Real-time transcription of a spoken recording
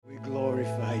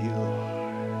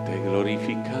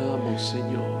glorificamos,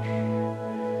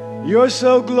 Señor. You're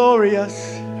so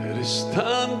glorious. Eres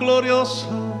tan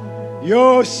glorioso,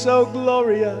 You're so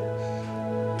glorious.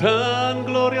 tan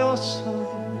glorioso.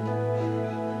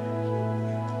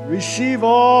 Receive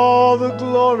all the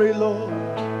glory, Lord.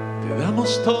 Te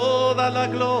damos toda la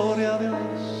gloria,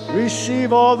 Dios.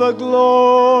 Receive all the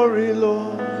glory,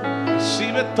 Lord.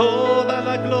 Recibe toda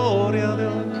la gloria,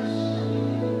 Dios.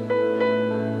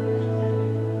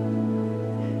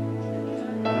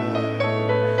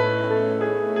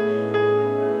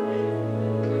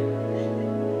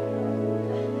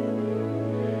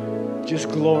 Just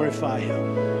glorify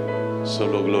Him.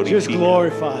 Solo Just glorifica.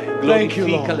 glorify Him. Thank you,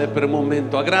 Lord. Glorifícale por un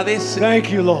momento. Agradece.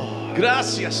 Thank you, Lord.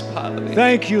 Gracias, Padre.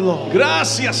 Thank you, Lord.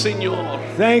 Gracias, Señor.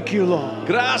 Thank you, Lord.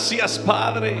 Gracias,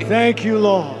 Padre. Thank you,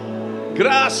 Lord.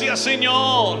 Gracias,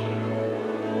 Señor.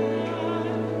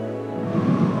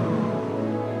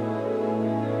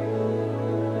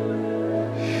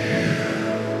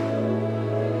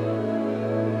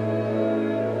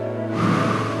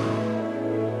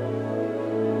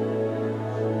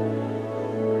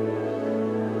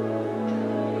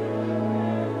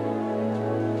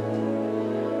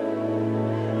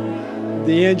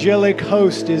 The angelic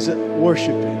host is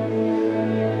worshiping.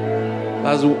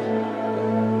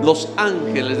 Los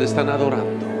ángeles están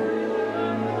adorando.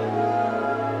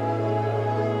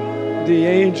 The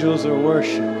angels are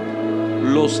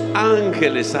worshiping. Los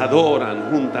ángeles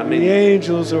adoran The juntamente.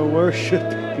 angels are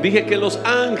worshiping. Dije que los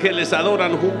ángeles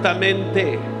adoran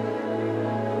juntamente.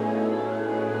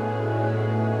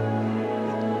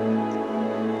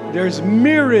 There's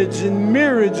myriads and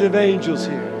myriads of angels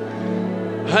here.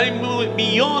 Hay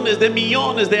millones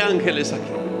de ángeles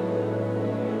aquí.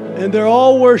 And they're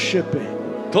all worshiping.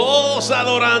 Todos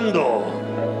adorando.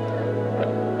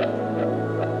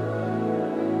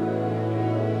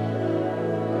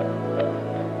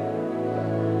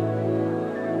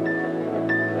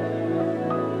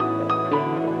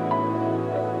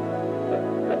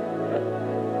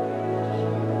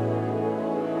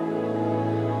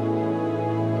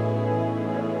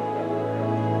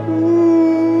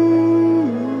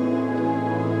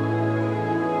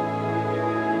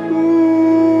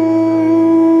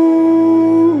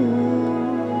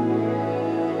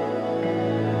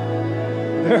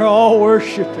 They're all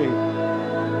worshiping.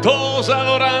 Todos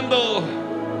adorando.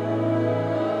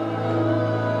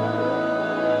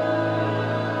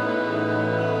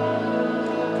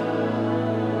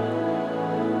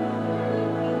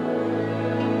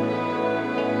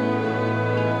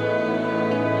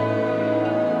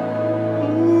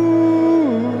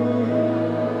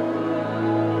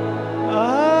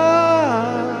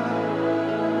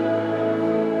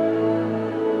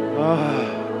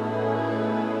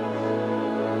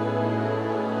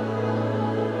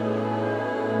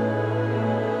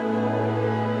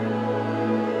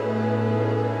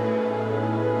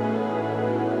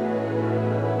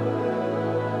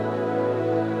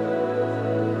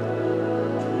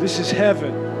 This is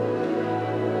heaven.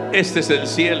 Este es el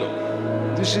cielo.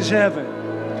 This is heaven.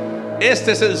 Este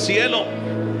es el cielo.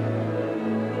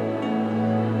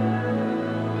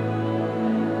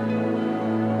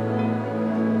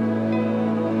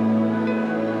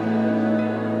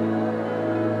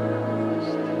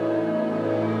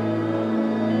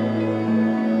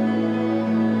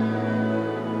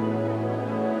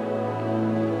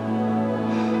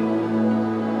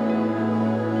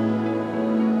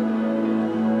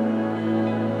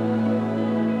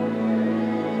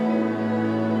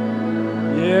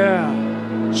 Yeah.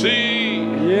 Sí,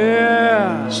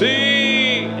 Yeah.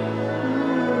 sí.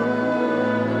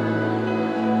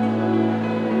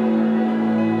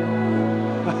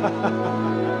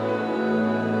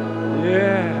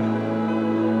 Yeah.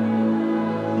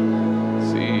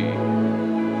 Sí.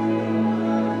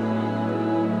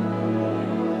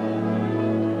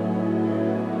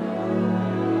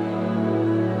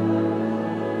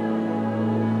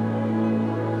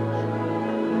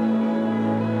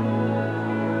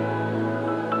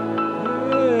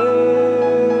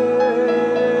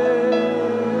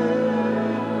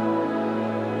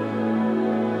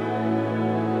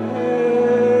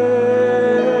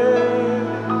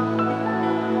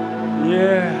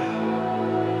 Yeah.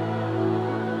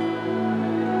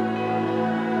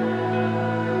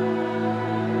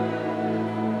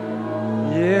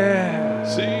 Yeah.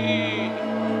 Sí.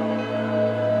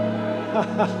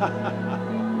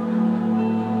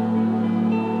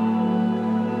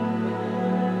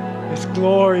 It's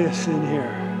glorious in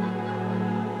here.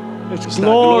 It's Está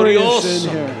glorious glorioso.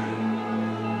 in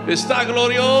here. Está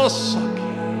glorioso aquí.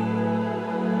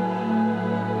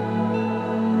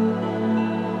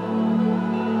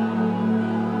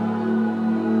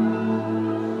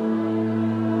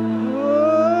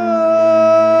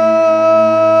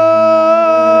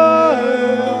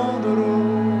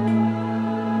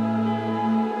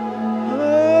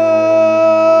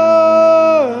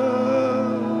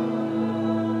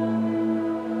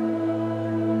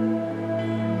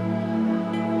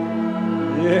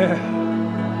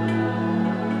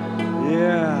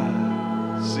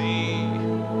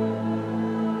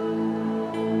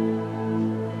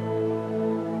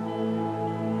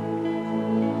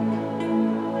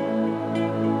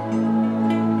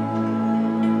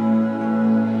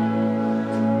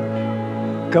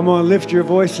 Come on, lift your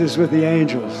voices with the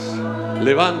angels.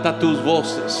 Levanta tus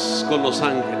voces con los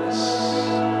ángeles.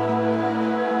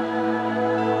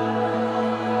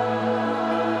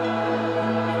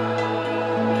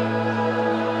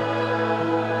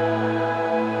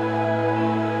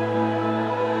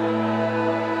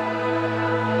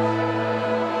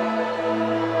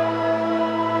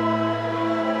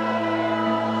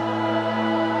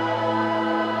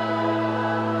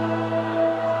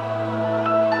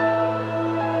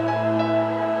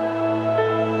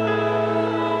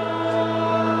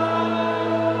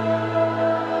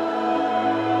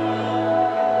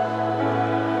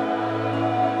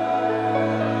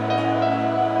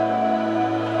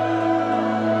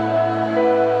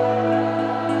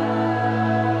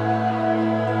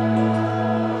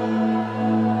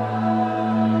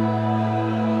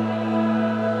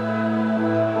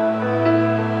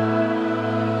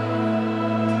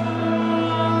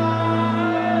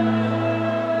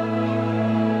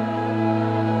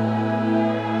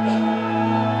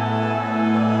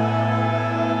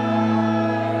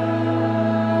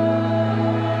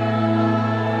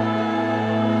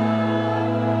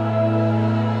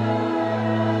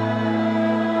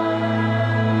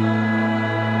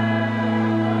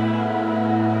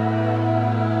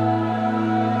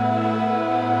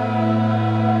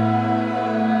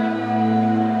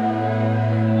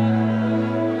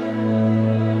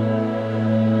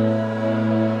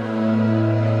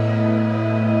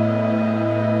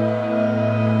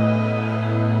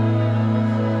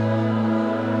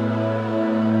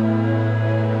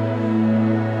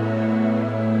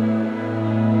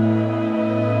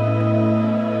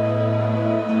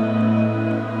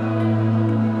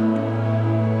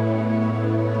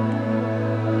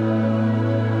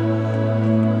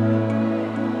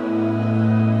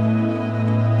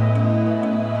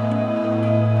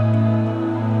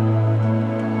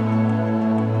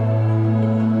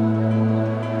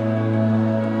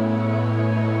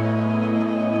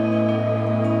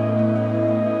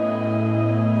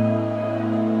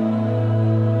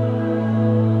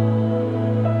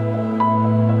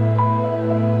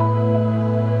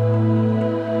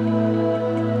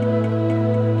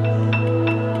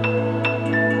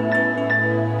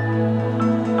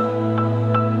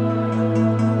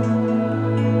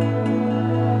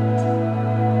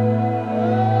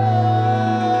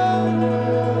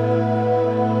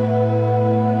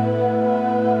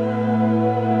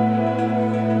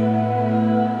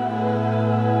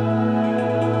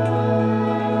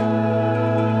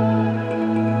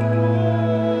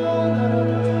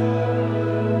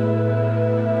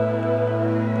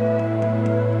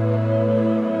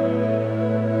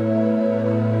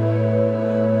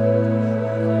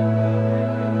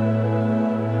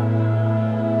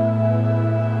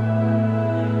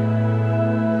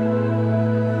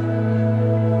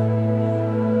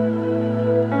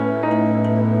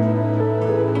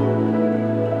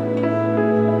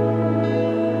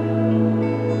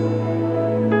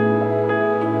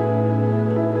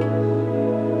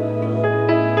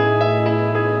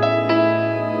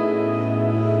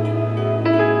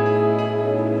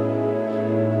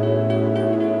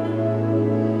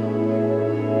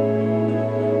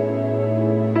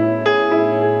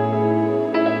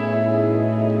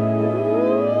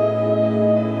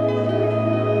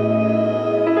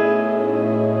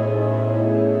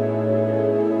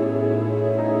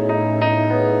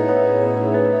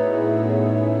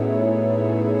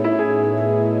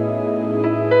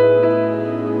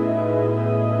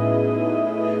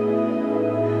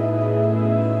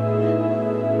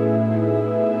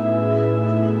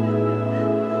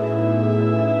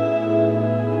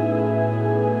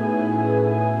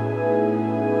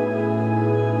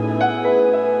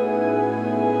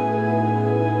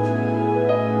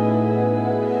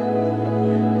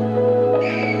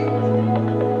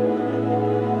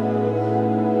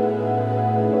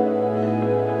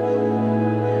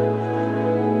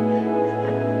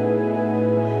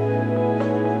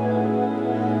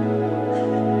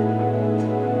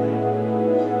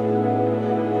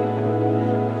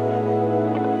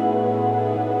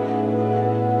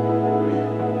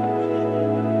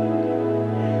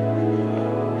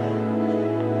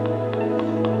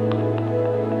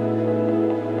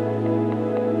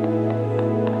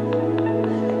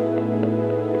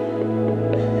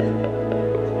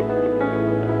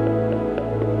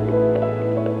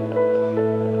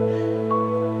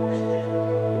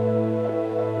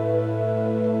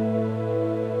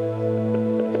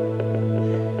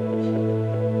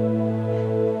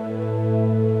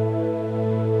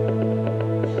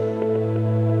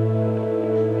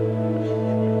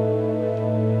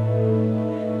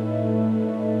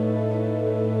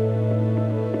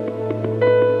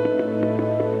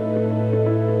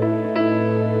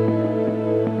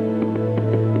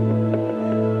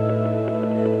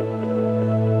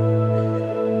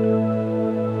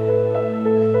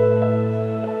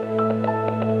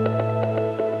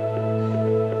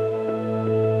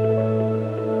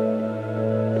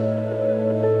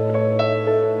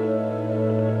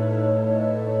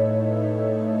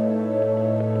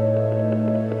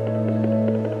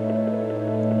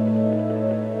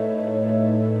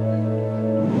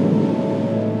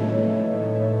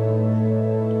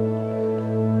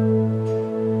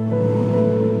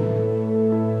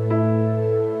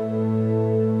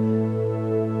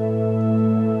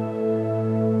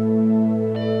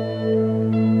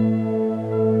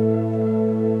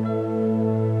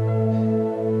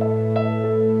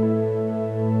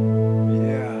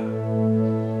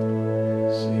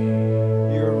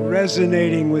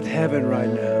 resonating with heaven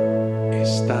right now.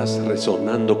 Estás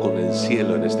resonando con el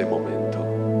cielo en este momento.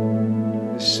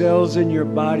 The cells in your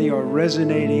body are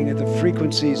resonating at the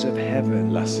frequencies of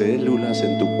heaven. Las células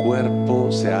en tu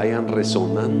cuerpo se hallan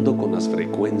resonando con las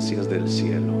frecuencias del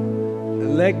cielo.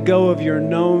 Let go of your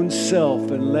known self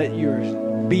and let your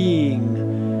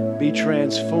being be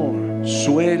transformed.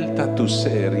 Suelta tu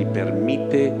ser y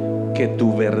permite que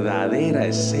tu verdadera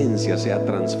esencia sea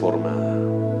transformada.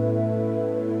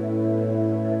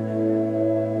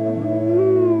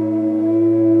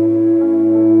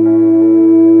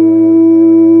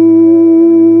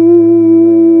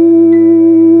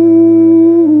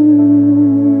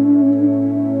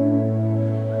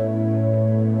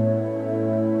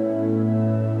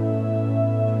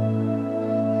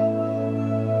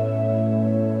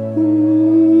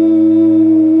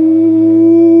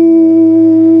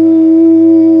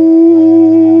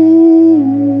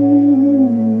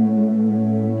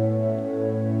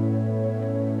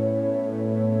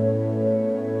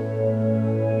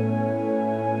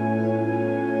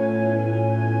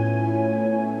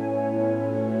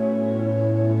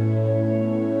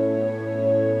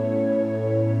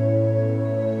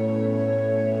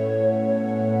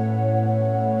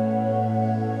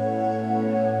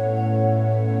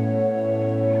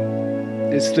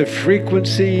 It's the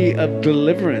frequency of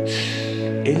deliverance.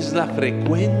 Es la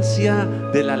frecuencia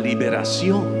de la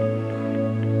liberación.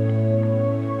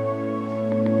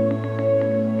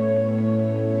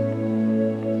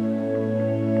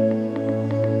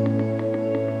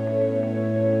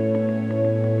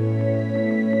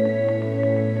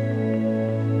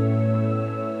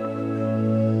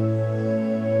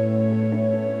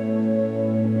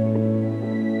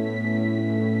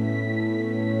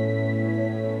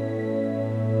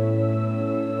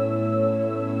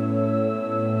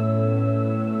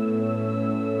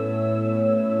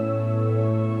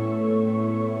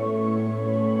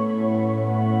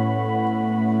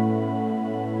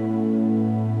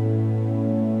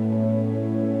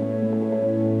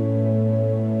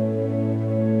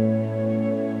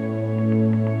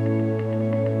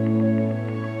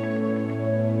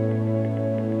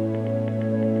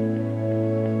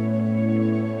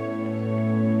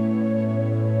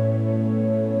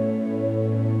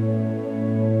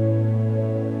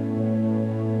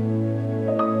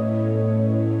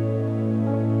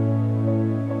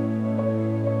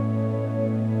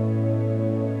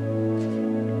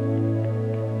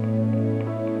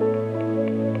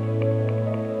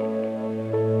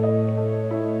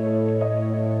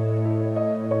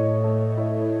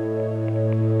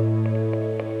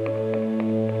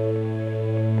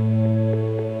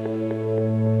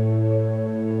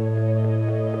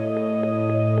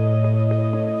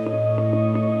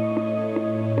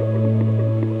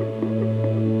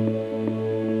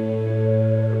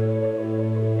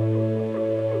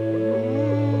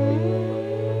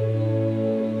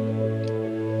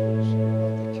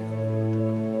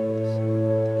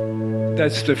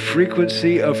 That's the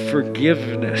frequency of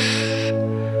forgiveness.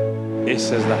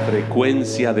 Esa es la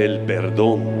frecuencia del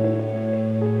perdón.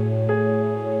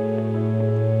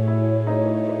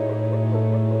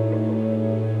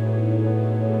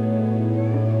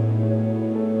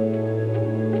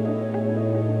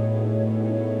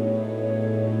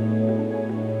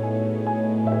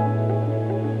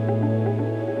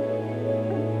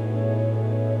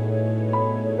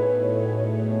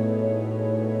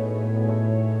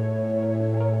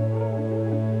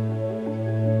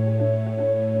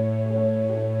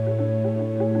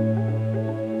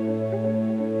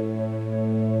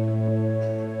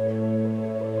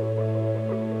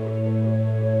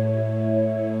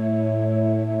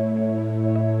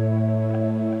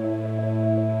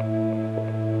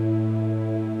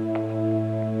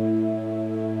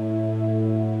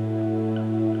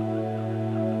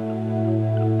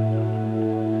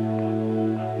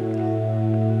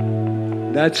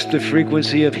 That's the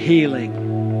frequency of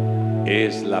healing.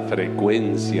 Es la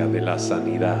frecuencia de la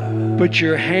sanidad. Put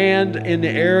your hand in the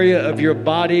area of your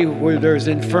body where there's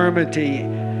infirmity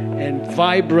and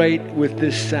vibrate with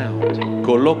this sound.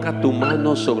 Coloca tu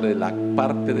mano sobre la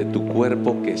parte de tu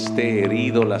cuerpo que esté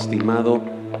herido, lastimado,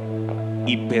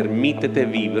 y permítete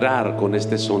vibrar con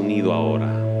este sonido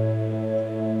ahora.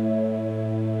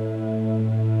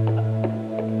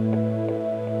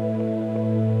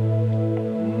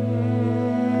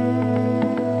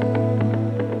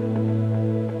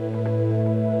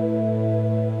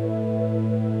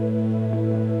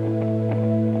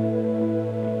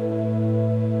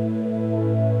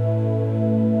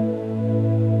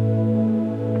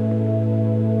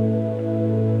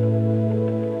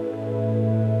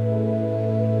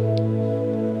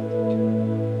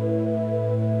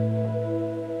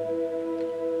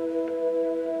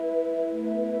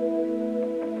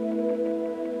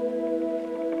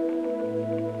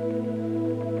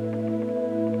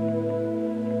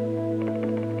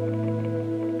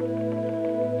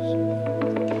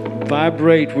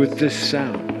 Vibrate with this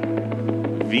sound.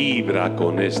 Vibra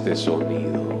con este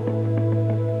sonido.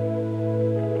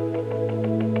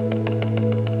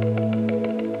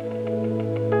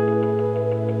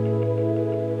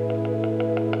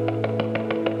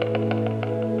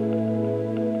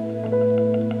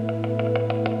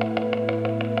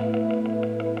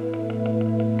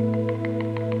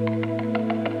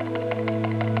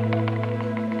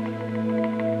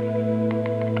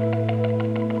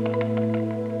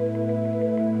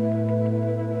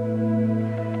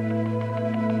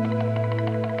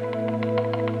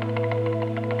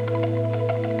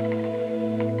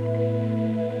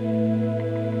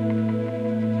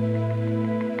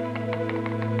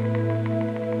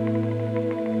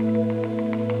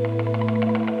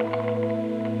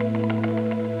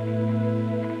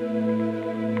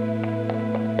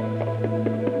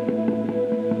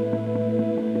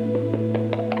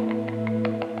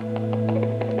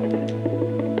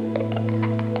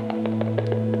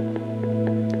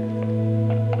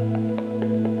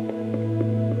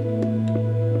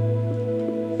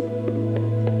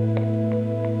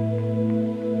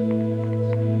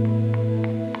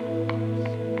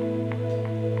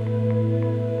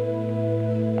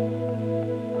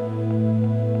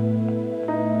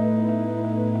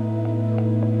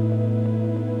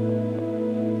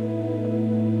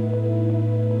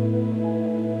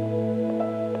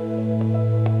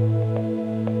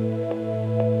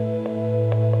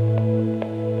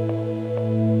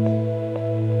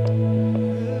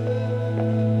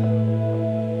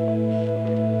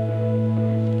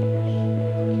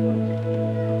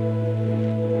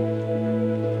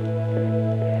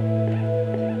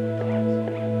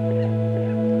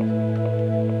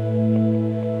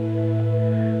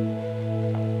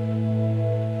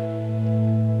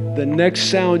 The next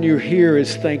sound you hear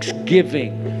is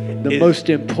thanksgiving, the most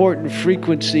important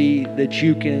frequency that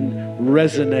you can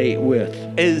resonate with.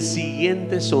 El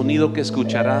siguiente sonido que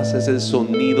escucharás es el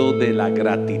sonido de la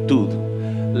gratitud,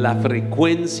 la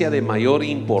frecuencia de mayor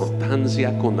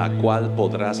importancia con la cual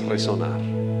podrás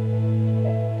resonar.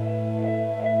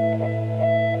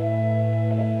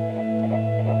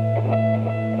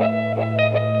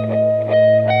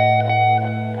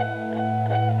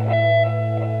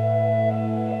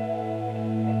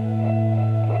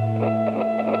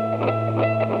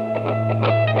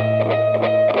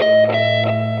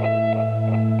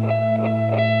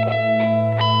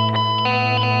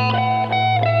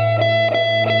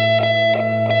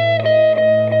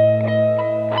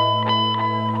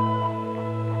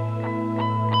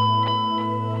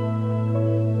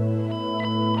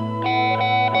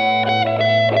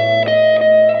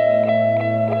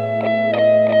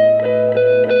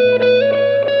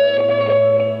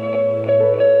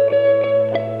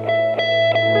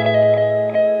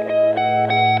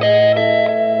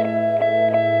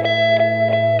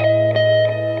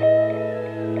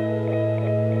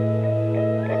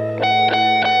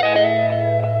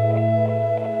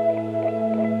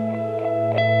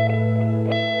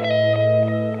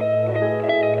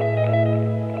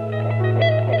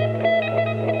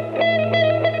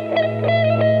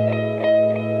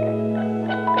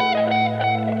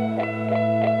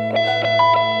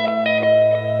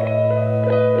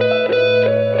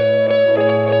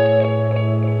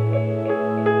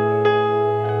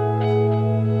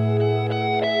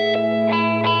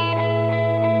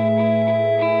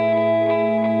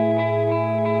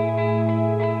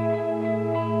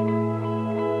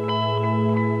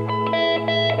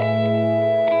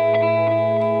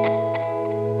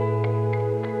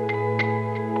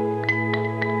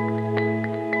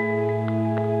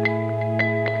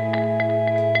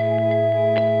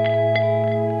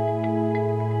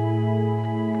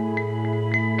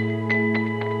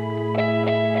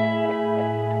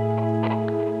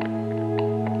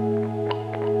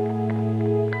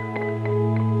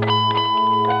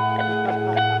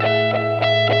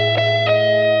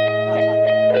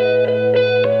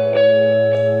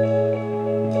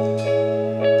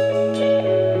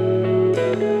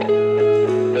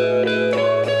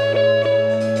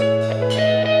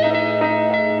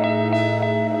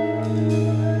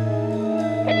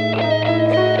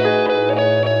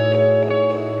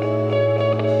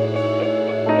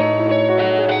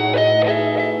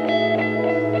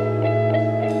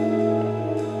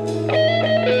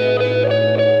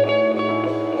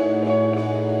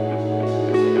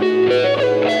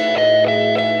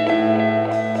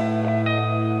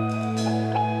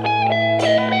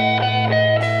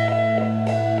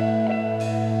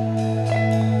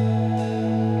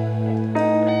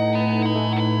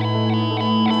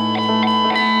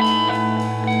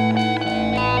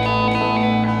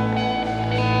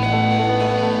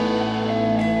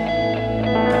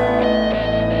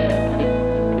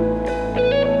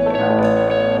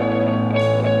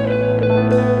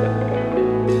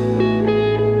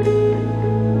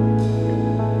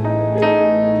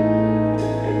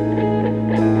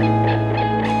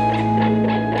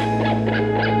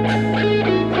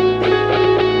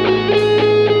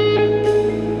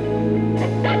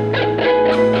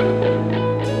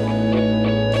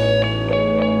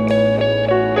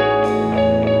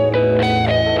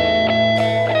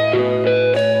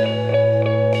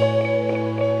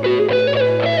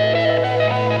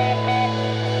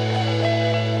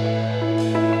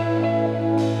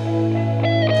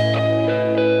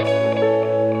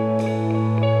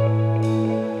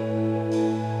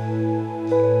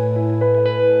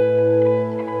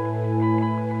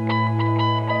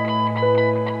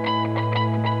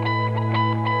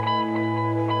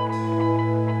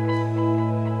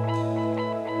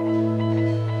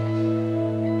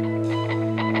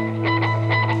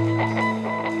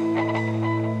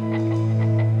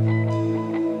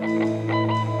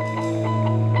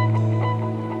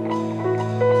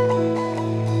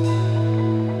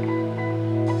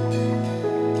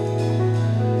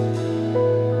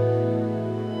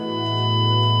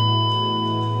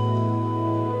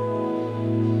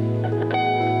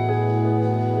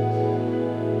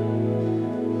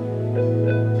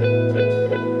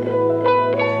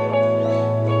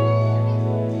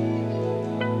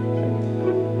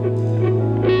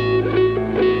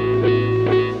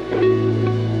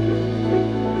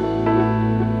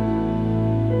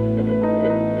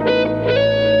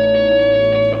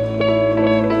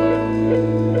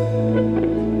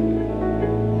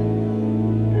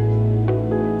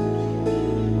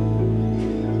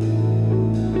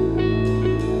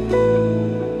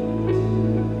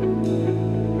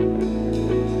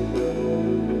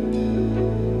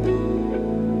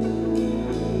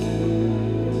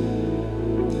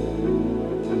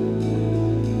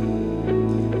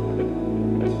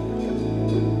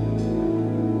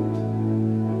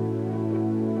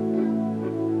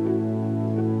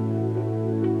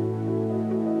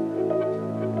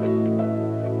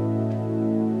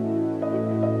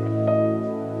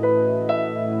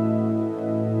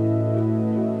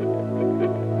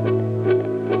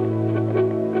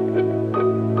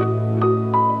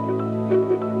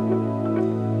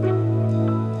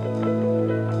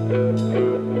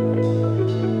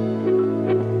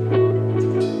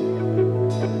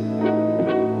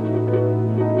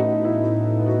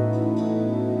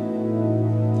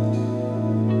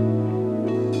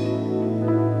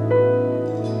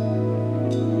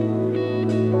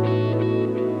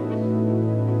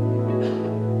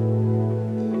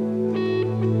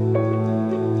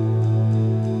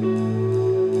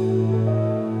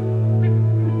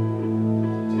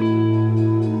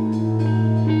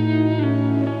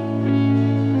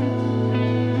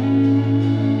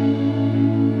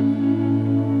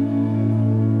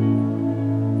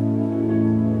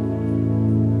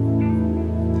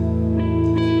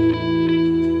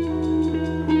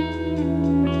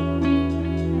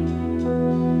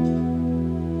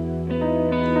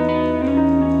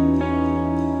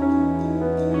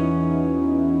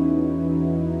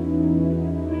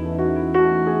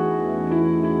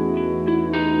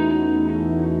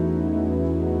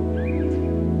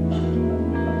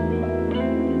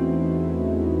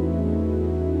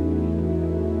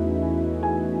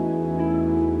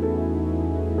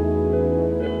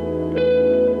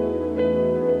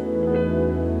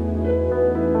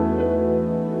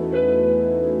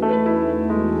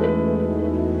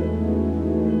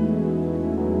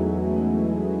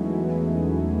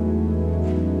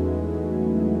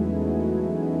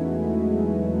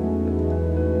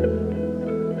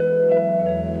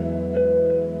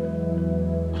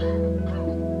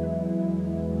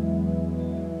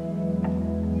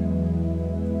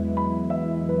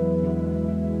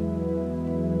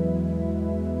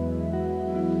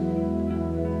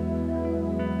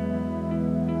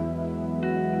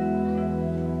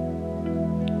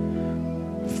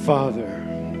 Father,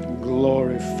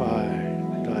 glorify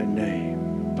thy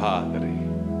name. Padre,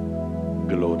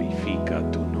 glorifica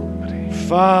tu nombre.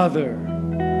 Father,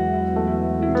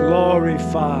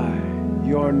 glorify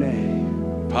your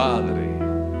name. Padre,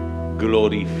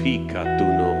 glorifica tu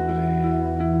nombre.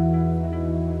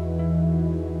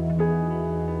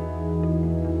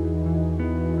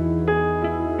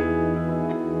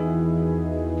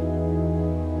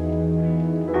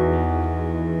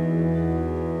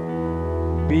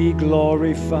 Be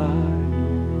glorified.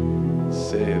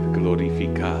 Sed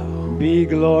glorificado. Be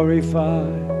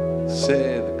glorified.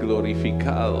 Sed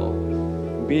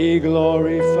glorificado. Be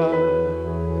glorified.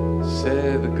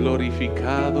 Sed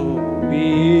glorificado.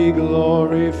 Be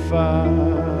glorified.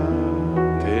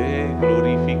 Te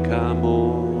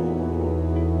glorificamos.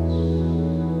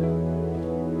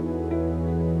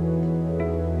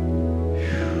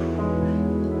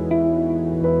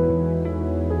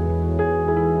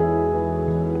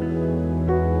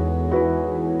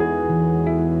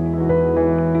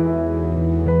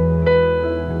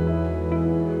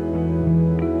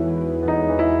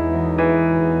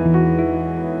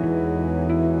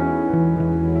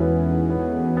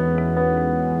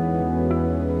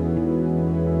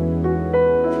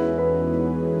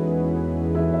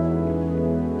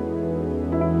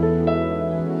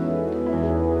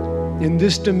 In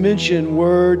this dimension,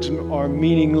 words are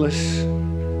meaningless.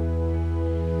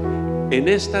 En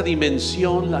esta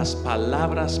dimensión las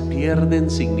palabras pierden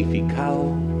significado.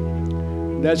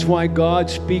 That's why God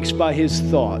speaks by his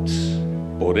thoughts.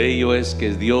 Por ello es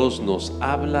que Dios nos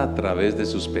habla a través de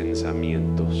sus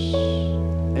pensamientos.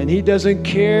 And he doesn't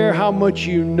care how much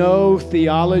you know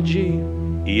theology.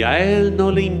 Y a Él no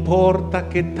le importa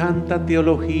que tanta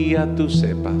teología tú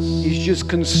sepas. He's just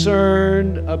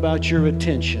concerned about your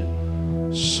attention.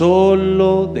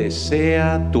 Solo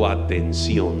desea tu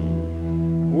atención.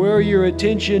 Where your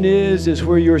attention is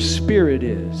where your spirit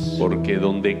is. Porque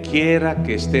donde quiera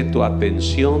que esté tu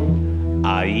atención,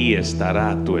 ahí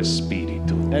estará tu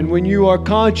espíritu. And when you are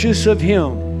conscious of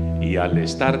him, Y al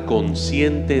estar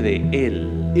consciente de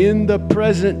Él, in the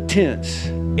present tense,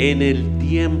 en el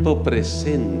tiempo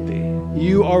presente,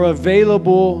 you are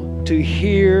available to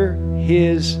hear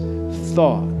his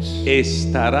thoughts.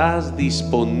 estarás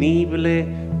disponible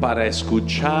para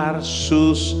escuchar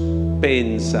sus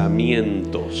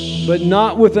pensamientos. But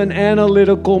not with an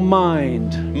analytical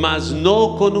mind, Mas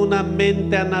no con una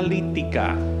mente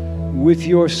analítica, with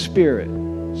your spirit.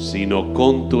 sino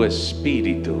con tu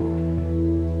espíritu.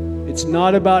 It's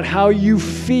not about how you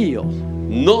feel.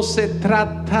 No se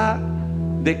trata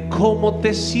de cómo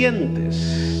te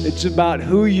sientes, It's about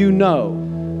who you know.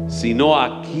 sino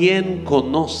a quién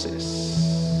conoces.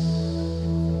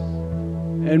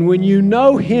 And when you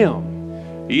know him,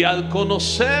 Y al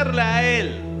conocerle a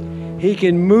Él, he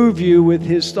can move you with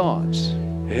his thoughts.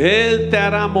 Él te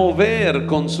hará mover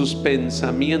con sus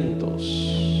pensamientos.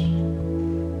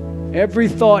 Every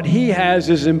thought he has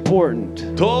is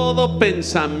important. Todo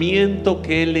pensamiento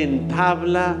que Él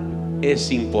entabla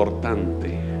es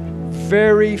importante.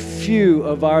 Very few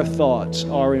of our thoughts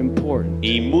are important.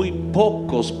 Y muy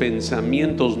pocos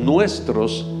pensamientos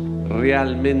nuestros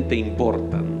realmente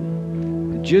importan.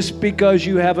 Just because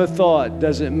you have a thought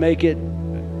doesn't make it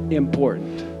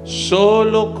important.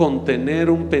 Solo con tener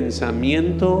un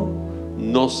pensamiento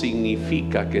no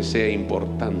significa que sea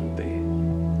importante.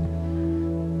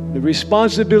 The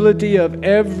responsibility of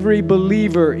every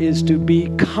believer is to be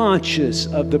conscious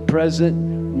of the present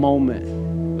moment.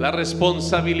 La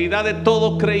responsabilidad de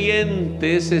todo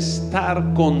creyente es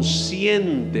estar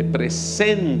consciente,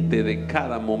 presente de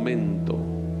cada momento.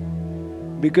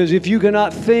 Because if you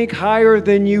cannot think higher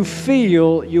than you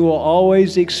feel, you will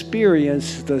always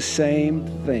experience the same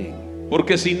thing.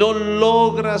 Porque si no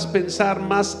logras pensar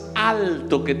más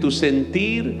alto que tu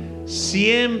sentir,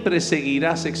 siempre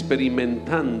seguirás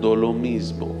experimentando lo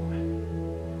mismo.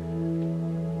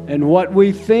 And what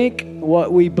we think,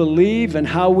 what we believe, and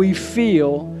how we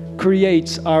feel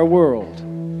creates our world.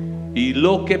 Y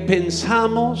lo que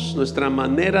pensamos, nuestra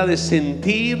manera de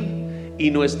sentir y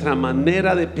nuestra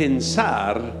manera de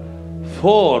pensar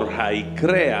forja y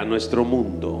crea nuestro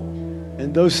mundo.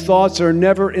 And those thoughts are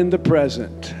never in the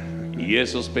present. Y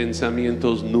esos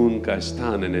pensamientos nunca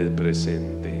están en el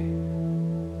presente.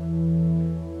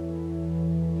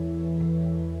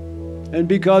 And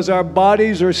because our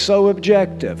bodies are so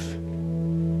objective,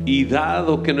 Y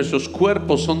dado que nuestros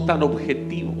cuerpos son tan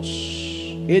objetivos,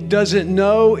 it doesn't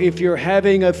know if you're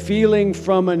having a feeling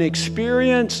from an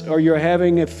experience or you're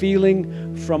having a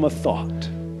feeling from a thought.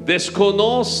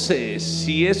 desconoce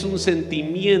si es un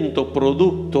sentimiento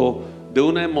producto de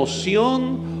una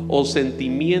emoción o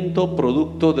sentimiento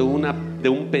producto de una de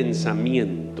un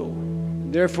pensamiento.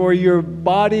 Therefore, your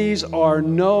bodies are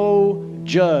no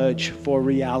judge for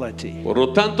reality. Por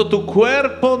lo tanto, tu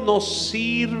cuerpo no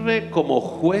sirve como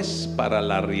juez para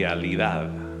la realidad.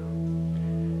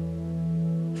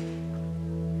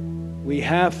 We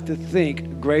have to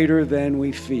think greater than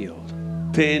we feel.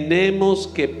 Tenemos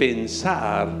que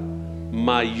pensar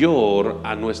mayor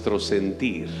a nuestro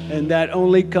sentir. And that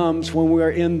only comes when we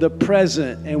are in the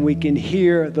present and we can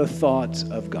hear the thoughts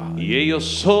of God. Y ello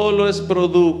solo es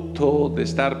producto de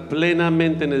estar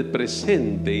plenamente en el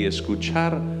presente y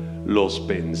escuchar los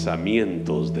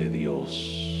pensamientos de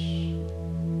Dios.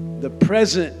 The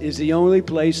present is the only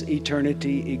place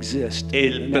eternity exists.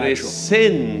 El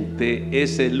presente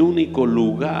es el único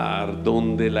lugar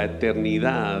donde la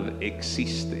eternidad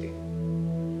existe.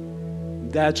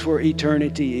 That's where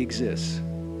eternity exists.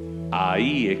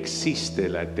 Ahí existe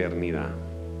la eternidad.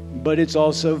 But it's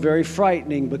also very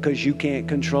frightening because you can't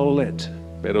control it.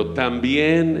 Pero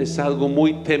también es algo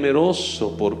muy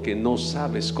temeroso porque no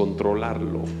sabes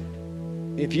controlarlo.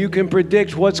 If you can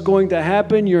predict what's going to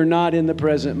happen, you're not in the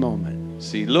present moment.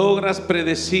 Si logras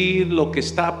predecir lo que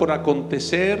está por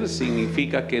acontecer,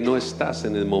 significa que no estás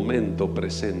en el momento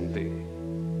presente.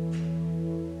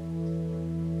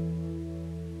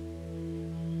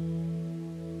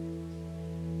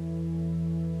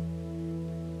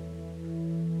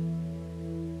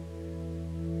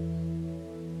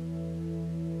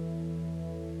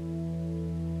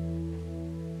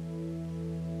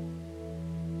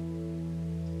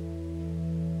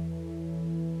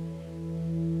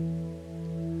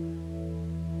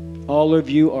 All of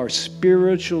you are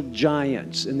spiritual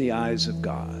giants in the eyes of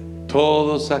God.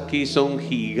 Todos aquí son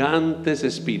gigantes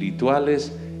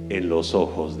espirituales en los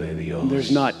ojos de Dios.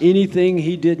 There's not anything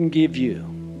He didn't give you.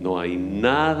 No hay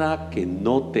nada que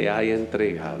no te haya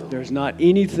entregado. There's not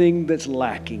anything that's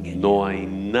lacking in you. No hay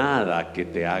nada que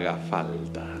te haga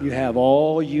falta. You have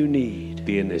all you need.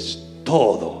 Tienes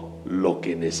todo lo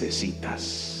que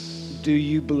necesitas. Do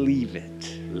you believe it?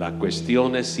 La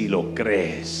cuestión es si lo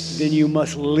crees. Then you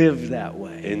must live that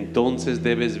way. Entonces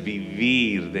debes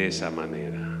vivir de esa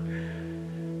manera.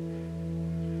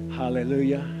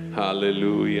 Hallelujah.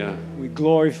 Aleluya. We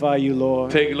glorify you,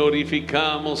 Lord. Te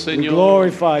glorificamos, We Señor.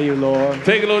 glorify you, Lord.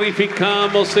 Te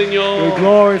glorificamos, We Señor.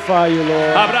 glorify you,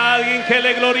 Lord. Habrá alguien que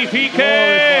le Glorify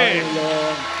glorifique. you,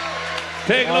 Lord.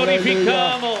 Te Aleluya.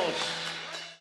 glorificamos.